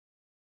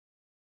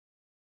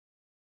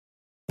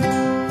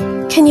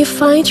Can you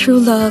find true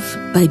love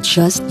by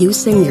just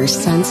using your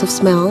sense of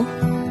smell?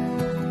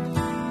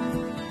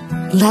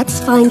 Let's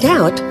find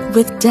out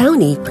with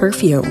Downy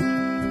Perfume.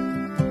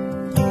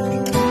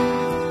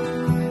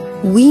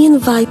 We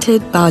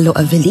invited Paulo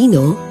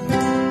Avelino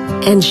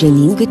and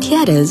Janine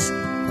Gutierrez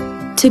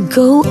to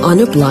go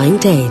on a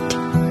blind date.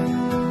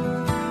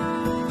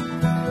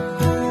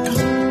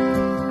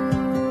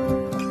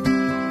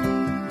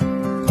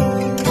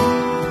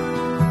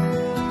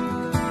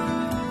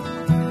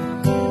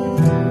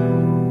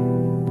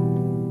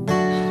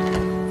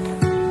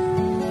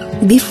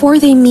 Before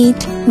they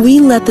meet, we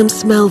let them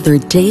smell their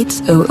date's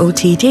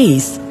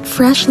OOTDs,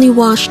 freshly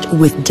washed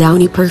with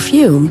Downy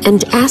Perfume,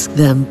 and ask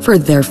them for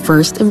their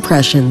first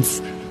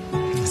impressions.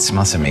 It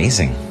smells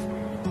amazing.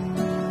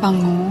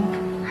 Bango.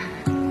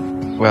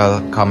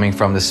 Well, coming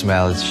from the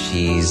smell,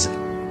 she's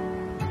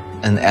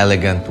an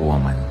elegant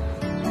woman.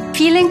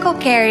 Feeling ko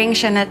caring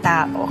siya na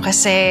tao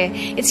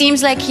kasi it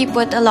seems like he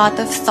put a lot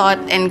of thought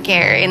and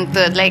care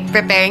into like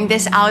preparing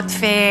this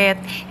outfit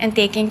and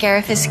taking care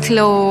of his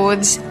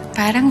clothes.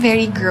 Parang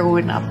very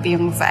grown up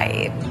yung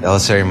vibe. It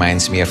also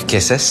reminds me of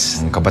Kisses,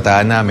 ang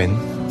kabataan namin.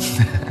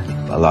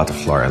 A lot of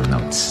floral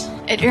notes.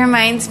 It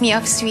reminds me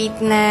of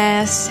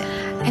sweetness.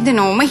 I don't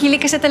know,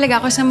 mahilig kasi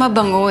talaga ako sa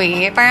mabango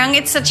eh. Parang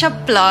it's such a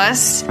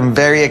plus. I'm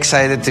very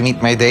excited to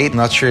meet my date.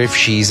 Not sure if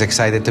she's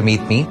excited to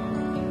meet me.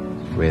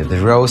 With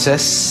the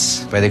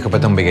roses, pwede ko pa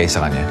itong bigay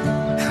sa kanya.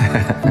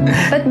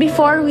 But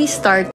before we start,